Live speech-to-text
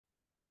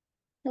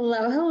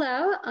Hello,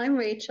 hello. I'm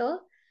Rachel.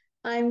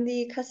 I'm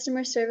the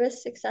customer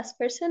service success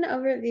person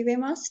over at Vive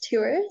Mas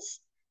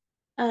Tours.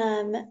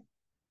 Um,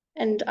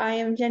 and I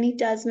am Jenny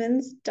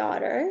Desmond's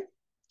daughter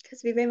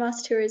because Vive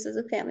Mas Tours is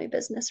a family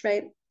business,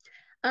 right?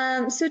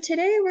 So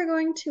today we're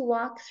going to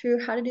walk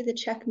through how to do the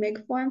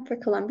CheckMig form for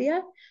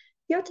Colombia.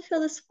 You have to fill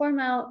this form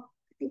out,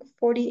 I think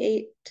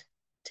 48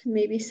 to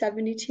maybe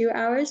 72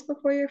 hours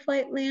before your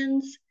flight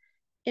lands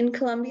in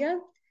Colombia.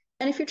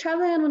 And if you're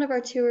traveling on one of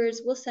our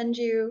tours, we'll send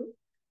you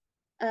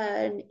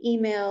an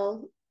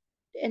email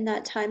in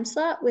that time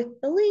slot with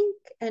the link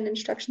and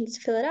instructions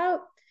to fill it out.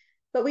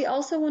 But we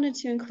also wanted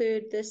to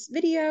include this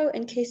video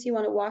in case you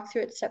want to walk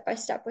through it step by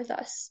step with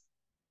us.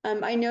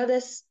 I know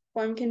this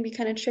form can be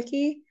kind of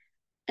tricky,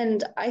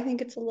 and I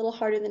think it's a little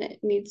harder than it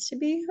needs to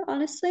be,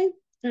 honestly,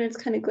 and it's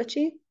kind of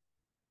glitchy.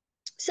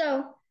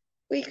 So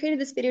we created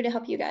this video to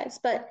help you guys.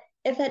 But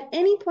if at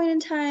any point in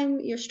time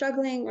you're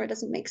struggling or it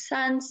doesn't make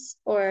sense,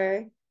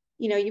 or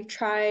you've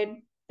tried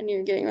and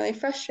you're getting really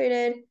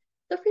frustrated,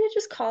 feel free to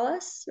just call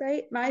us,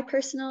 right? My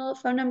personal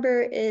phone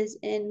number is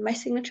in my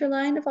signature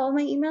line of all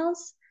my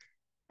emails,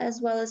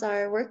 as well as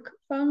our work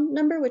phone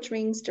number, which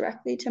rings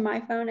directly to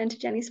my phone and to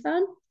Jenny's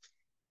phone.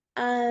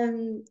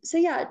 So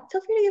yeah, feel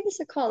free to give us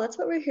a call. That's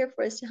what we're here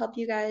for, is to help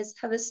you guys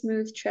have a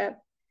smooth trip.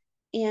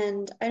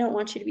 And I don't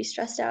want you to be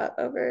stressed out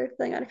over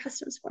filling out a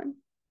customs form.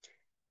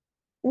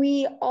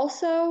 We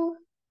also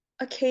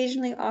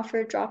occasionally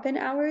offer drop-in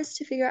hours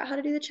to figure out how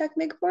to do the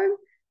CheckMig form.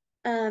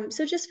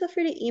 So just feel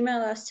free to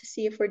email us to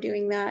see if we're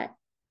doing that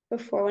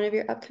before one of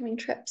your upcoming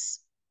trips.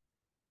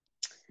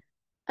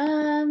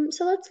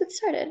 So let's get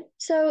started.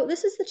 So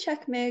this is the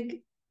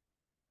CheckMig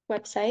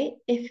website.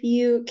 If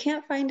you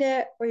can't find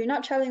it or you're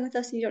not traveling with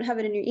us and you don't have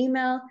it in your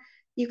email,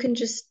 you can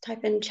just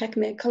type in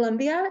CheckMig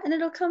Colombia and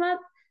it'll come up.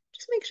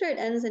 Just make sure it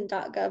ends in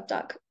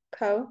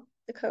 .gov.co.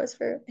 The co is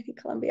for, I think,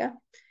 Colombia.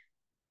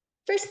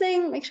 First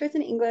thing, make sure it's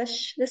in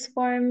English. This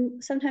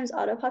form sometimes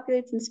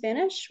auto-populates in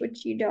Spanish,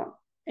 which you don't,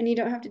 and you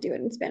don't have to do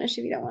it in Spanish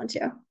if you don't want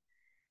to.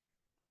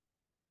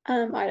 I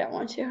don't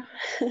want to.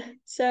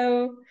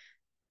 So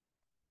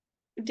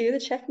do the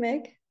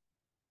CheckMig.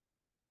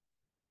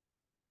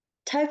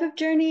 Type of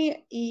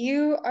journey,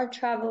 you are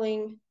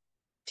traveling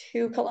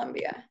to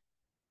Colombia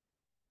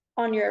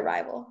on your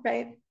arrival,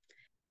 right?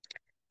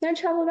 You're gonna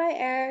travel by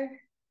air,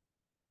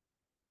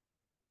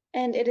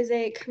 and it is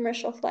a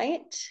commercial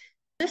flight.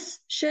 This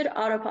should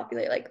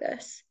auto-populate like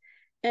this.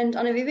 And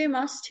on a Vive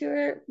Mas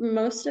tour,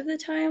 most of the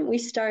time we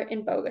start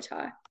in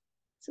Bogota.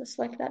 So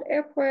select that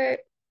airport.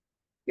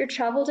 Your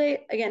travel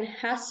date, again,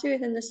 has to be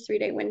within this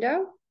 3-day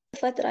window. The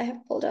flight that I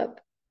have pulled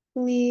up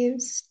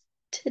leaves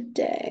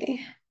today.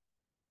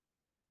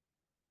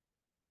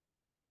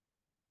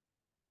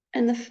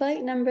 And the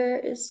flight number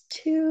is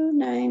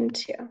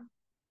 292.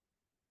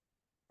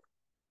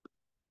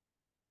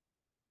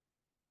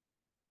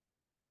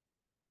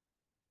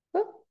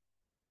 Oh,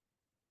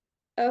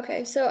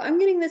 okay, so I'm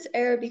getting this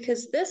error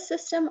because this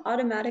system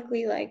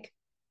automatically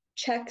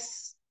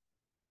checks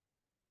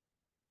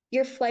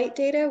your flight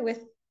data with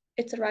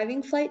its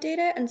arriving flight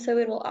data, and so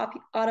it will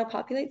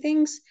auto-populate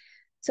things.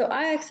 So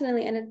I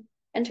accidentally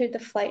entered the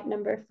flight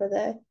number for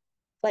the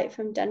flight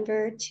from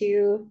Denver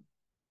to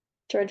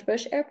George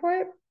Bush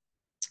Airport,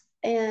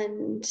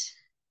 and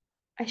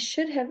I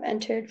should have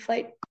entered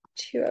flight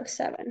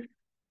 207.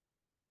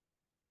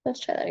 Let's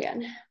try that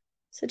again.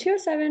 So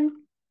 207,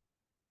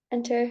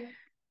 enter.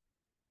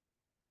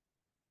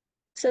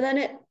 So then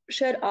it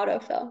should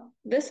autofill.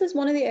 This is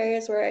one of the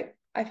areas where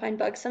I find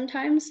bugs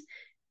sometimes,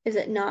 is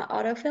it not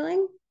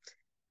autofilling?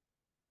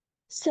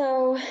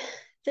 So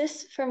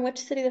this, from which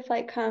city the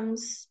flight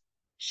comes,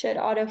 should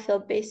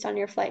autofill based on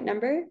your flight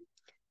number.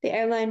 The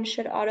airline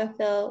should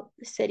autofill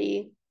the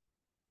city.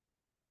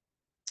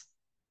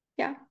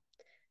 Yeah.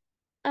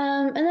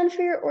 And then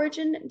for your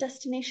origin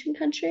destination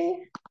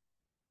country,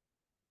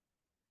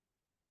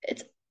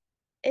 it's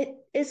it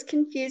is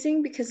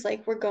confusing because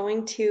we're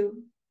going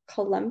to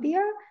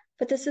Colombia,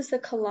 but this is the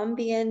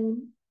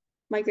Colombian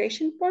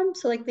migration form.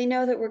 So they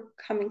know that we're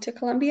coming to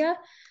Colombia.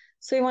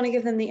 So we want to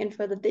give them the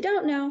info that they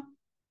don't know,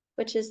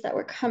 which is that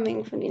we're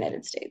coming from the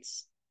United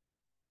States.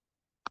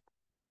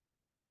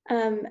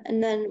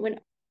 And then when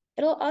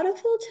it'll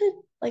autofill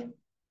to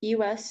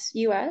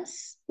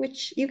US,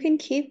 which you can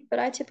keep, but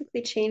I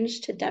typically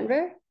change to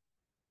Denver,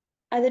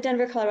 either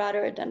Denver, Colorado,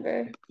 or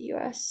Denver,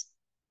 US,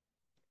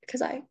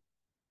 because I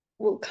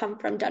will come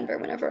from Denver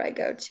whenever I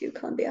go to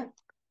Colombia.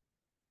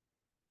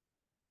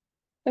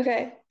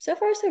 Okay, so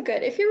far so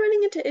good. If you're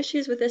running into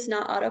issues with this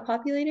not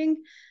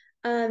auto-populating,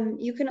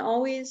 you can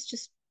always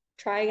just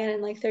try again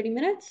in 30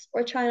 minutes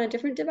or try on a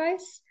different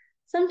device.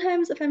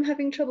 Sometimes if I'm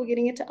having trouble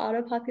getting it to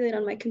auto-populate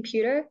on my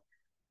computer,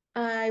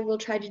 I will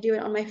try to do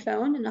it on my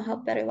phone and I'll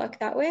have better luck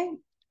that way,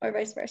 or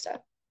vice versa.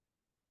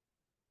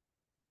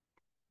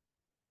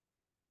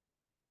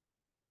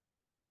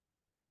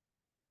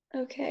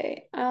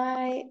 Okay,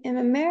 I am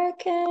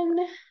American,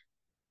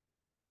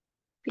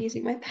 be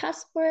using my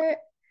passport.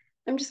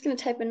 I'm just going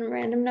to type in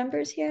random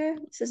numbers here.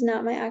 This is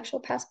not my actual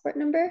passport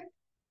number.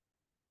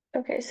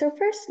 Okay, so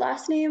first,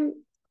 last name.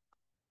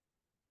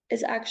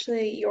 is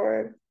actually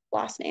your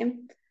last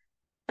name.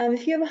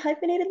 If you have a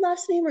hyphenated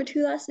last name or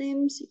two last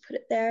names, you put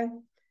it there.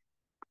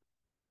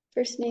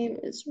 First name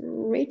is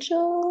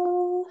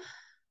Rachel.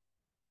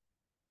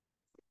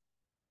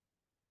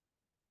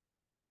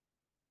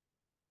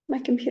 My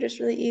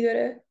computer's really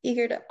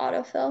eager to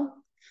autofill.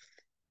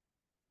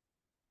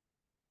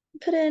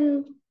 Put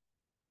in,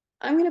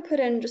 I'm gonna put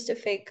in just a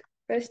fake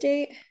birth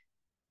date.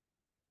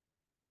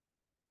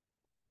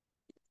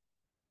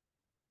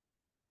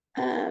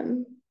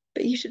 Um,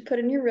 but you should put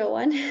in your real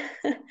one.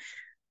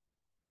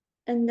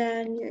 And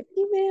then your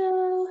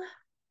email.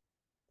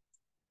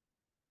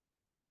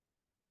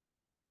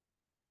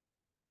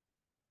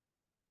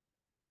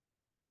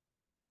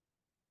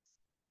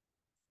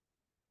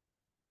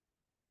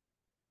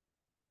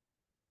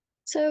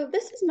 So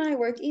this is my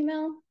work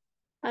email,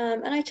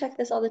 and I check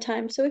this all the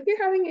time. So if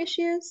you're having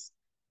issues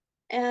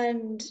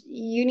and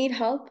you need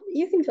help,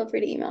 you can feel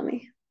free to email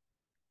me.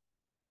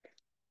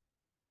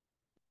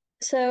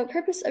 So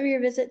purpose of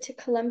your visit to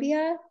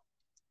Colombia,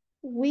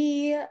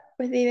 we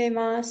with Vive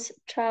Mas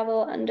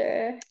travel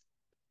under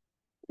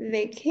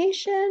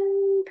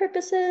vacation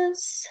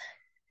purposes,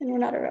 and we're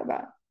not a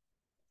robot.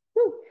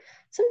 Woo.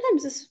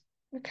 Sometimes this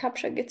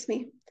CAPTCHA gets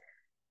me.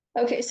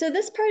 Okay, so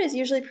this part is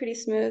usually pretty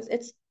smooth.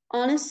 It's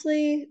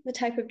honestly the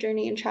type of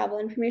journey and travel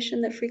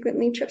information that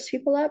frequently trips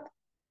people up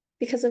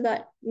because of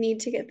that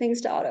need to get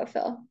things to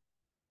autofill.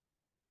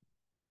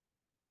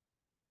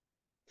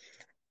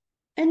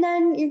 And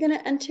then you're going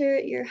to enter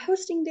your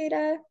hosting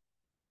data.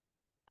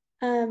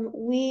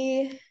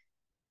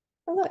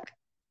 Oh look,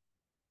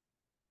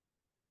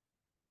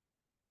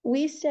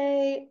 we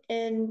stay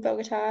in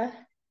Bogota.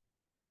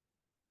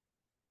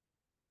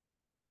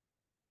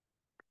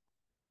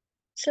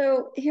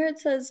 So here it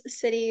says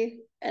city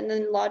and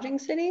then lodging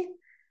city.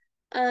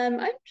 I'm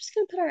just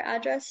going to put our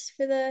address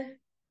for the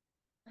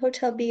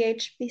Hotel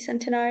BH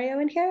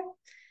Bicentenario in here.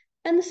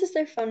 And this is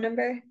their phone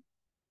number.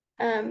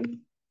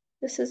 Um,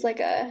 this is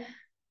like a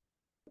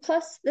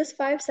plus, this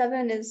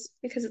 57 is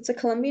because it's a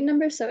Colombian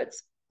number, so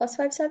it's plus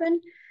 57,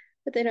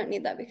 but they don't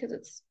need that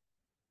because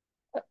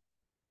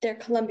they're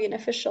Colombian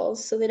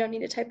officials, so they don't need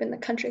to type in the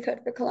country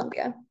code for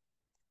Colombia.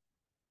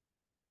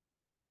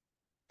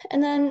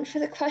 And then for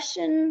the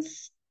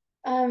questions,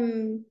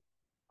 I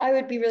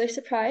would be really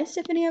surprised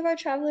if any of our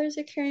travelers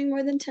are carrying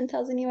more than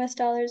 10,000 US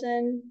dollars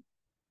in.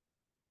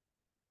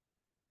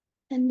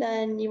 And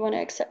then you want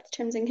to accept the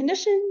terms and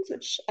conditions,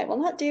 which I will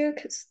not do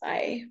because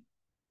I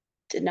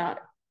did not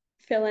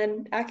fill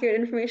in accurate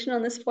information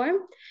on this form.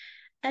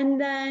 And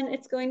then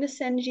it's going to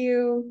send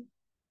you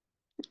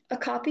a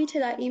copy to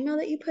that email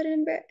that you put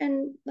in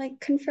and like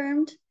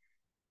confirmed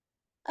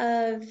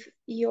of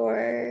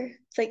your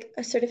like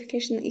a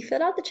certification that you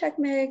filled out the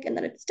CheckMig and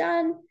that it's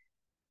done.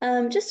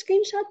 Just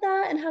screenshot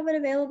that and have it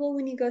available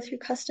when you go through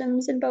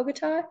customs in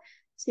Bogota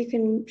so you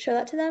can show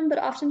that to them.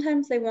 But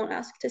oftentimes they won't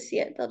ask to see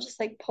it. They'll just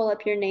like pull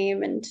up your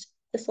name and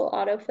this will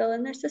autofill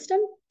in their system.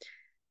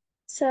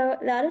 So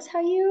that is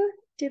how you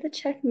do the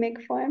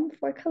CheckMig form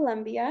for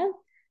Colombia.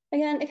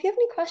 Again, if you have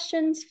any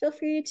questions, feel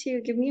free to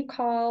give me a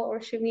call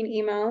or shoot me an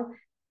email.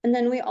 And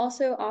then we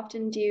also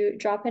often do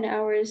drop-in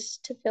hours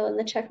to fill in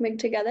the CheckMig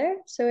together.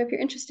 So if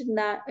you're interested in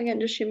that, again,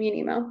 just shoot me an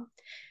email.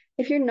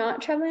 If you're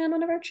not traveling on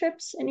one of our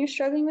trips and you're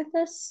struggling with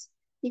this,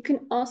 you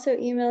can also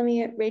email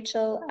me at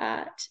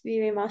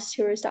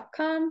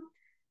rachel@vivemostours.com.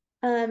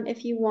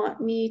 If you want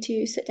me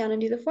to sit down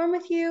and do the form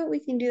with you, we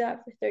can do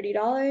that for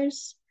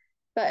 $30.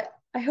 But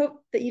I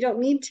hope that you don't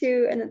need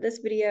to and that this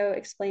video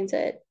explains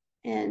it.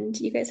 And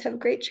you guys have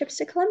great trips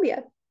to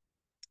Colombia.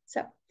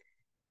 So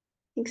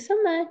thanks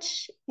so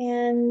much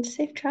and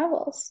safe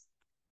travels.